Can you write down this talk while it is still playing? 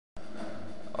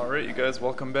Alright, you guys,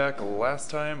 welcome back. Last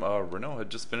time, Renault had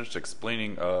just finished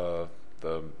explaining, the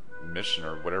mission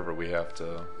or whatever we have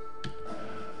to...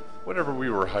 Whatever we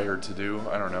were hired to do,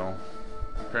 I don't know.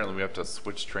 Apparently we have to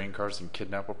switch train cars and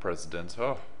kidnap a president.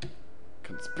 Oh,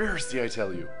 conspiracy, I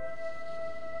tell you.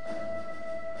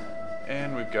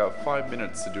 And we've got 5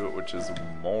 minutes to do it, which is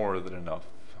more than enough.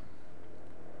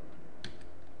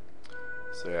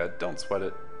 So yeah, don't sweat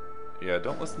it. Yeah,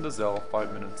 don't listen to Zell.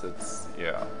 5 minutes, it's...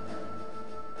 yeah.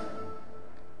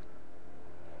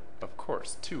 Of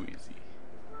course, too easy.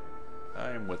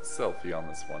 I'm with Selfie on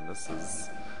this one.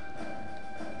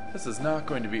 This is not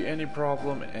going to be any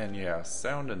problem, and yeah,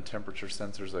 sound and temperature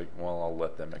sensors, like, well, I'll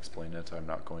let them explain it. I'm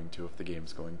not going to if the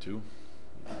game's going to.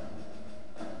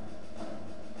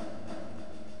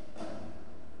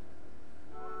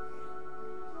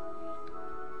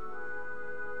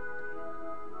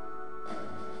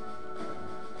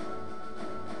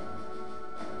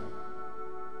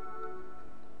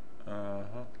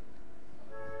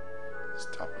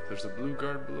 Stop if there's a blue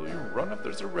guard below you, run if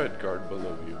there's a red guard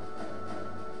below you.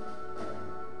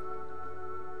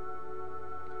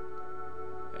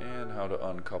 And how to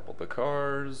uncouple the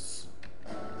cars.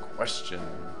 Question.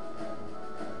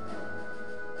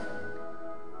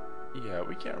 Yeah,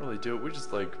 we can't really do it. We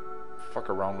just like fuck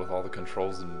around with all the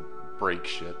controls and break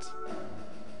shit.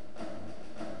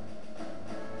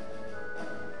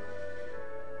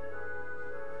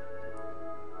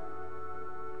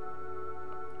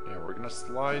 We're gonna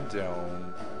slide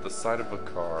down the side of a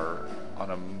car on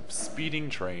a speeding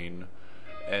train,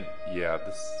 and yeah,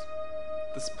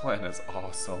 this plan is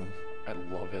awesome. I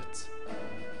love it.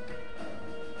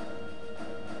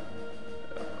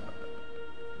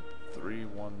 3,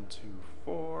 1, 2,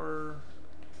 4.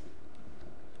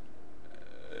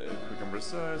 Quick and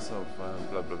precise. So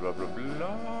blah blah blah blah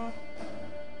blah.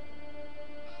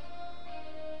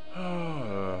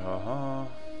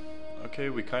 Okay,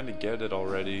 we kind of get it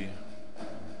already.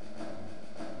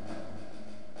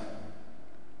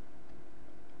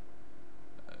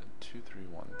 Two, 3,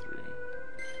 1,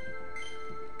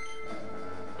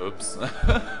 3. Oops.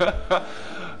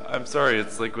 I'm sorry,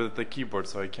 it's like with the keyboard,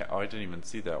 so I can't. Oh, I didn't even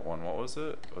see that one. What was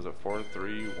it? Was it 4,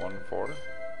 3, 1, 4?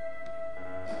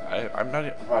 I'm not.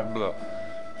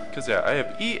 Because yeah, I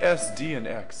have E, S, D, and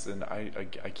X, and I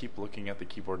keep looking at the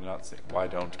keyboard and not saying. Well, I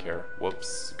don't care.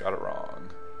 Whoops, got it wrong.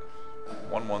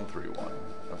 1, 1, 3, 1.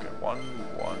 Okay, 1,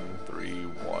 1, 3,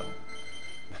 1.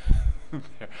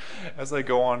 There. As I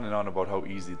go on and on about how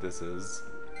easy this is.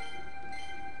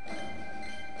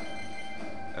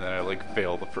 And then I like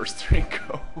fail the first 3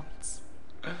 codes.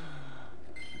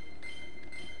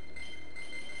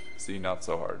 See, not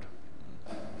so hard.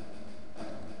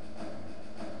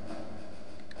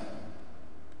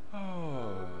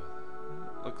 Oh,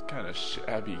 looks kind of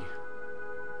shabby.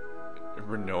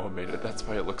 Renault made it, that's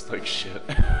why it looks like shit.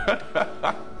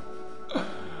 The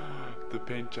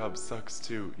paint job sucks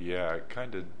too. Yeah, it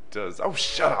kinda does. Oh,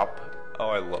 shut up! Oh,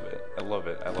 I love it. I love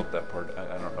it. I love that part.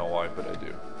 I don't know why, but I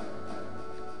do.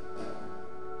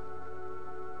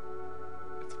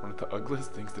 It's one of the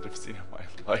ugliest things that I've seen in my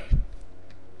life.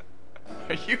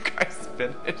 Are you guys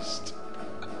finished?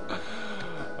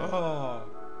 Oh.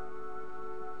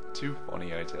 Too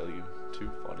funny, I tell you.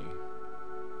 Too funny.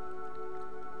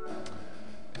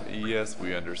 Yes,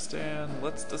 we understand.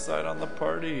 Let's decide on the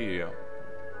party.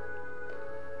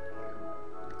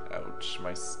 Ouch,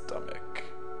 my stomach.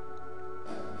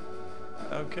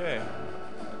 Okay.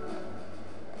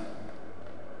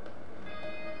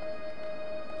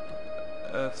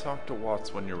 Talk to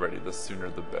Watts when you're ready. The sooner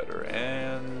the better.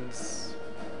 And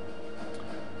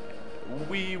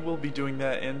we will be doing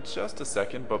that in just a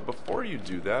second, but before you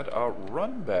do that,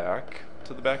 run back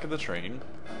to the back of the train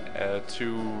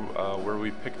to where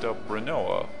we picked up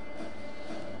Renault,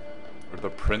 or the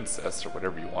princess, or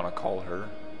whatever you want to call her,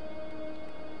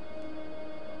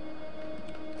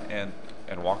 and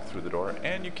walk through the door,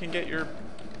 and you can get your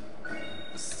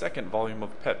second volume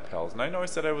of Pet Pals. And I know I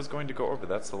said I was going to go over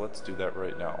that, so let's do that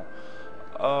right now.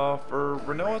 For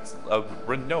Renault's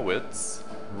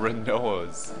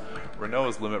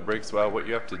limit breaks, well, what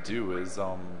you have to do is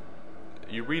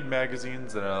you read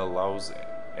magazines, and it allows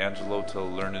Angelo to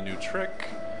learn a new trick,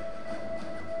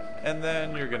 and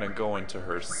then you're gonna go into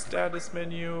her status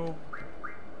menu,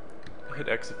 hit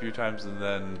X a few times, and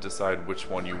then decide which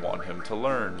one you want him to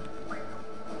learn.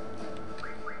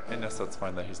 And yes, that's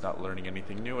fine that he's not learning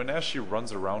anything new, and as she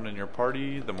runs around in your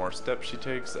party, the more steps she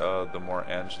takes, the more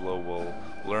Angelo will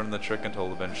learn the trick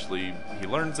until eventually he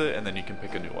learns it, and then you can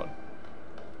pick a new one.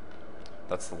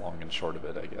 That's the long and short of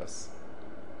it, I guess.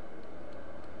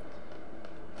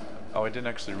 Oh, I didn't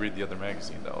actually read the other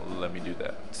magazine though. Let me do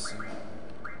that.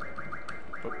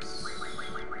 Oops.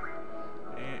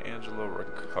 And Angelo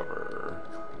recover.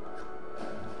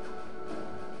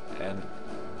 And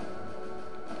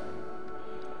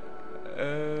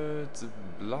it's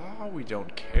blah, we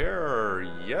don't care.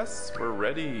 Yes, we're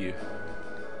ready.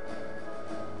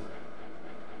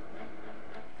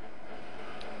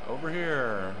 Over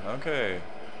here. Okay.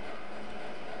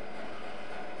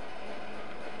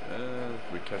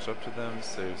 We catch up to them,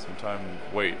 save some time.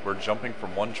 Wait, we're jumping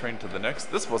from one train to the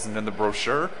next? This wasn't in the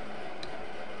brochure.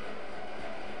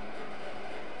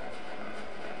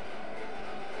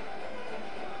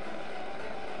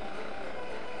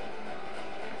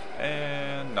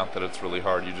 And not that it's really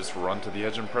hard, you just run to the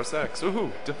edge and press X.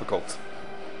 Ooh, difficult.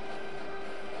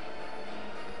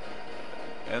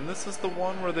 And this is the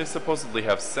one where they supposedly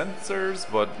have sensors,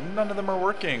 but none of them are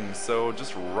working, so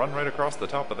just run right across the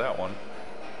top of that one.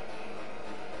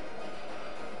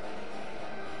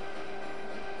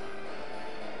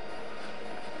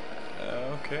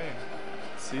 Okay.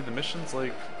 See, the mission's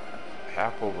like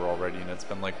half over already, and it's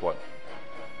been like, what,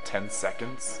 10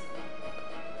 seconds?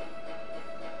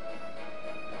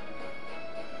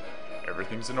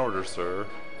 Everything's in order, sir.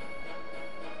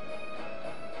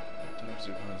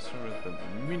 The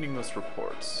meaningless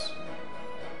reports.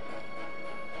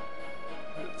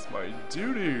 It's my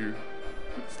duty.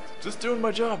 It's just doing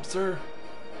my job, sir.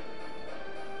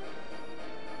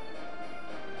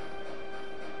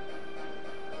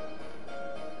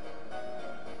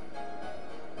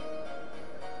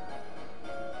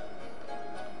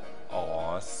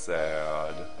 Aw,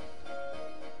 sad.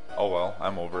 Oh well,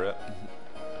 I'm over it.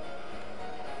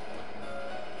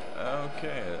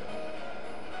 Okay.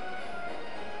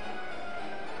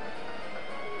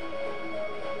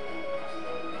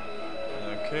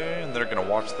 Okay, and they're gonna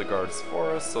watch the guards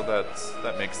for us, so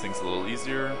that makes things a little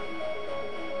easier.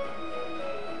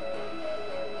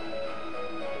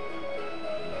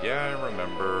 Yeah, I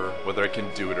remember. Whether I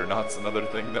can do it or not's another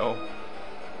thing, though.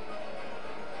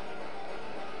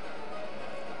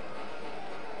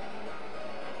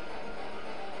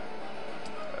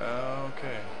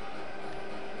 Okay.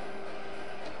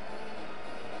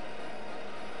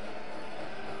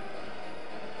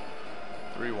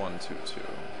 Three, 1, 2, 2.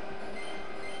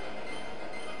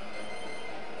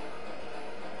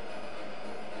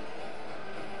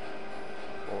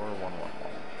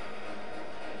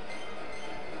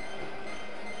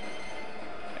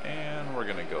 And we're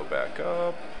gonna go back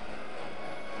up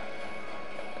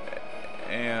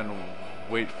and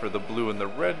wait for the blue and the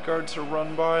red guard to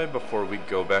run by before we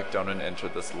go back down and enter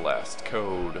this last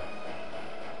code.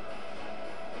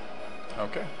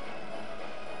 Okay.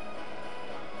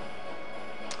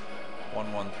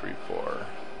 1134.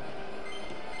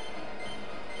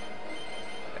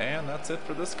 And that's it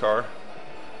for this car.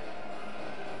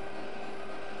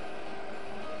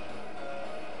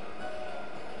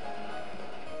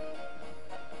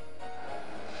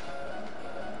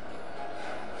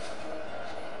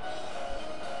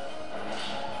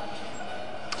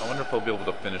 I wonder if I'll be able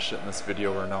to finish it in this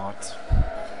video or not.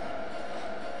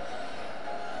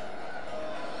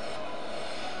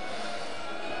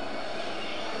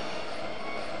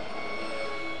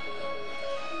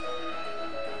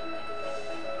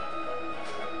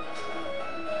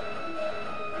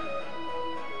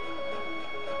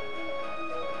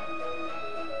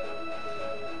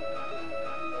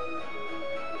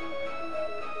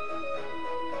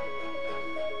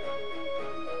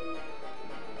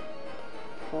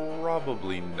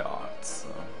 Probably not. So.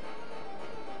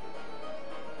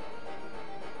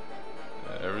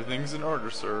 Everything's in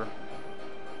order, sir.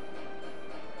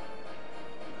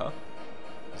 Huh?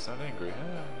 He's not angry.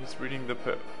 Yeah, he's reading the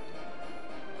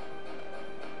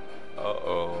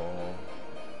Uh-oh.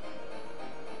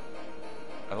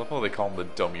 I love how they call him the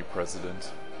dummy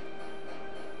president.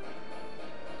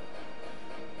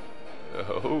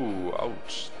 Oh,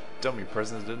 ouch. Dummy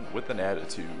president with an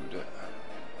attitude.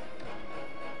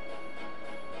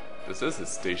 This is his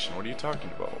station, what are you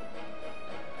talking about?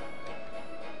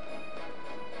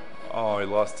 Oh, he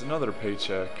lost another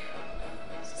paycheck.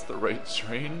 Is this the right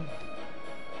train?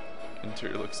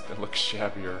 Interior looks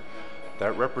shabbier.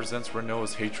 That represents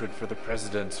Renault's hatred for the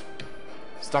president.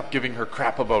 Stop giving her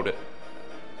crap about it.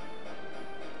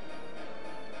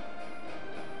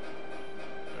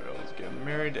 Girls getting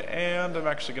married, and I'm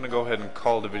actually going to go ahead and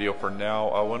call the video for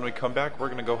now. When we come back, we're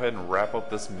going to go ahead and wrap up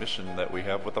this mission that we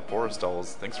have with the Forest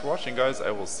Dolls. Thanks for watching, guys.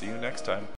 I will see you next time.